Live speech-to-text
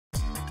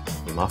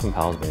Muffin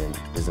Pal's been in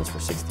business for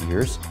 60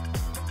 years.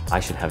 I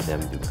should have them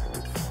do my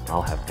roof.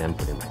 I'll have them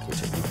put in my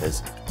kitchen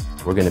because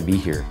we're going to be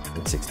here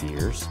in 60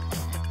 years.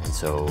 And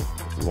so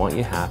if we want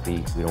you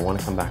happy, we don't want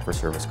to come back for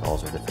service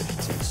calls or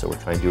deficiencies. So we're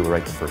trying to do it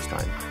right the first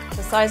time.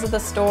 The size of the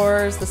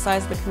stores, the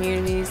size of the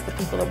communities, the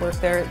people that work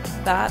there,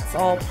 that's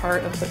all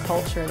part of the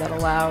culture that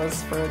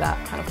allows for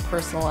that kind of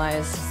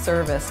personalized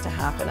service to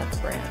happen at the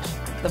branch.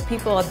 The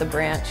people at the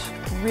branch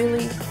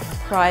really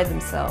pride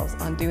themselves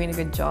on doing a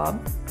good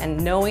job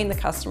and knowing the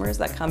customers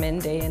that come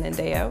in and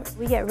day out.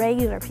 We get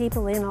regular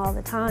people in all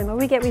the time, or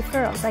we get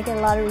referrals. I get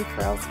a lot of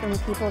referrals from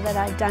people that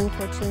I've done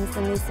kitchens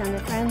and they send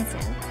their friends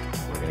in.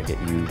 We're going to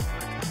get you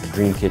your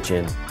dream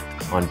kitchen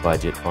on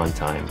budget, on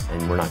time,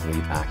 and we're not going to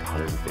be back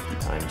 150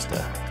 times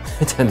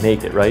to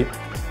make it right,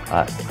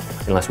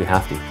 unless we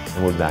have to,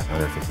 and we'll be back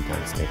 150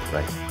 times to make it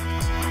right.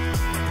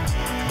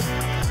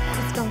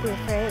 Just don't be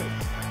afraid.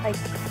 Like,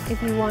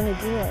 if you want to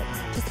do it,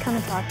 just come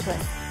and talk to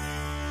us.